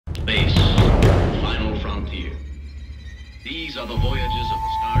These are the voyages of the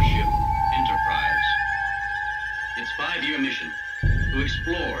starship Enterprise. Its 5-year mission, to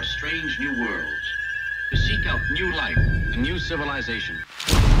explore strange new worlds, to seek out new life and new civilization,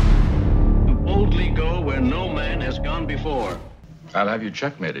 to boldly go where no man has gone before. I'll have you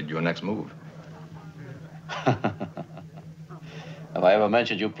checkmated your next move. Have I ever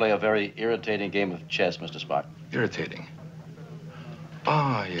mentioned you play a very irritating game of chess, Mr. Spock? Irritating.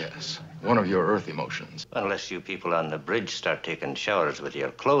 Ah, yes. One of your Earth emotions. Unless you people on the bridge start taking showers with your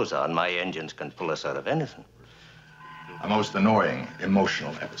clothes on, my engines can pull us out of anything. A most annoying,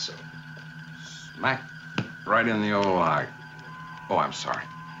 emotional episode. Smack right in the old eye. Oh, I'm sorry.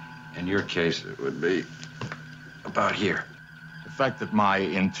 In your case, it would be about here. The fact that my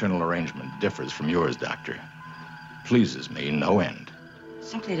internal arrangement differs from yours, Doctor, pleases me no end.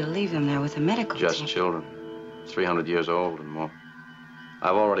 Simply to leave them there with the medical Just team. children. 300 years old and more.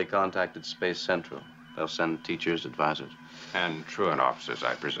 I've already contacted Space Central. They'll send teachers, advisors. And truant officers,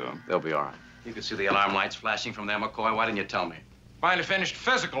 I presume. They'll be all right. You could see the alarm lights flashing from there, McCoy. Why didn't you tell me? Finally finished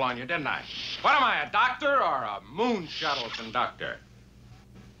physical on you, didn't I? What am I, a doctor or a moon shuttle conductor?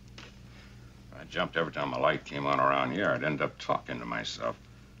 If I jumped every time a light came on around here, I'd end up talking to myself.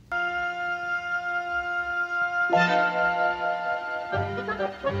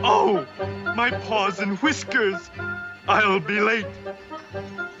 Oh, my paws and whiskers. I'll be late.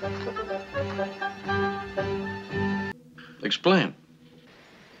 Explain.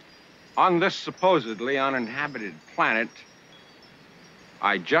 On this supposedly uninhabited planet,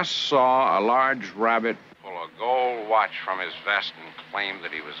 I just saw a large rabbit pull a gold watch from his vest and claim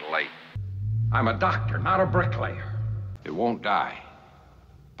that he was late. I'm a doctor, not a bricklayer. It won't die.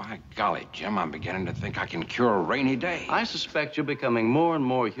 By golly, Jim, I'm beginning to think I can cure a rainy day. I suspect you're becoming more and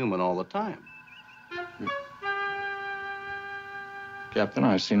more human all the time. Captain,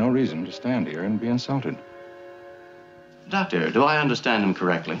 I see no reason to stand here and be insulted. Doctor, do I understand him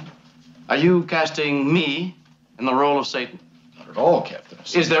correctly? Are you casting me in the role of Satan? Not at all, Captain.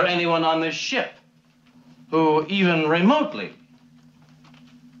 Is there anyone on this ship who even remotely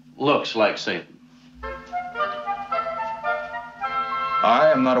looks like Satan?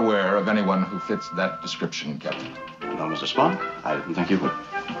 I am not aware of anyone who fits that description, Captain. No, Mr. Spock, I didn't think you would.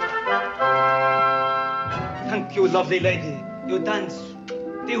 Thank you, lovely lady. You dance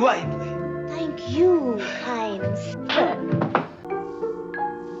divinely. Thank you, kind sir.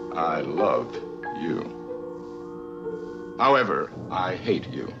 I love you. However, I hate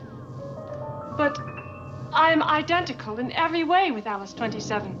you. But I'm identical in every way with Alice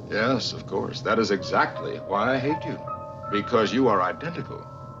 27. Yes, of course. That is exactly why I hate you. Because you are identical.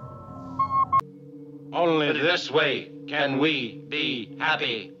 Only this way can we be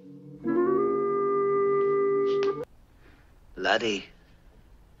happy. Laddie,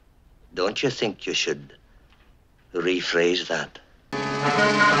 don't you think you should rephrase that?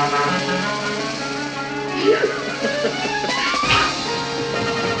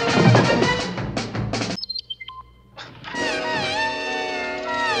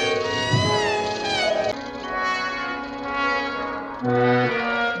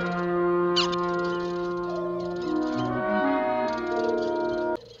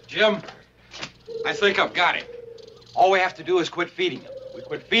 Jim, I think I've got it. All we have to do is quit feeding them. We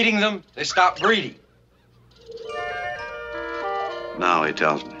quit feeding them, they stop breeding. Now he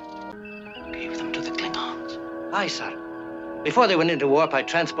tells me. Gave them to the Klingons. Aye, sir. Before they went into warp, I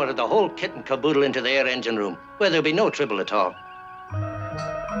transported the whole kit and caboodle into the air engine room, where there'll be no trouble at all.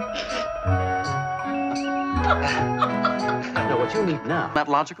 I know what you need now. That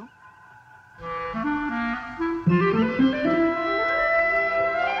logical?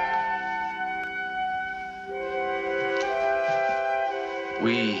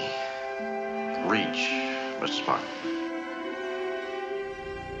 We reach, Mr. Spock.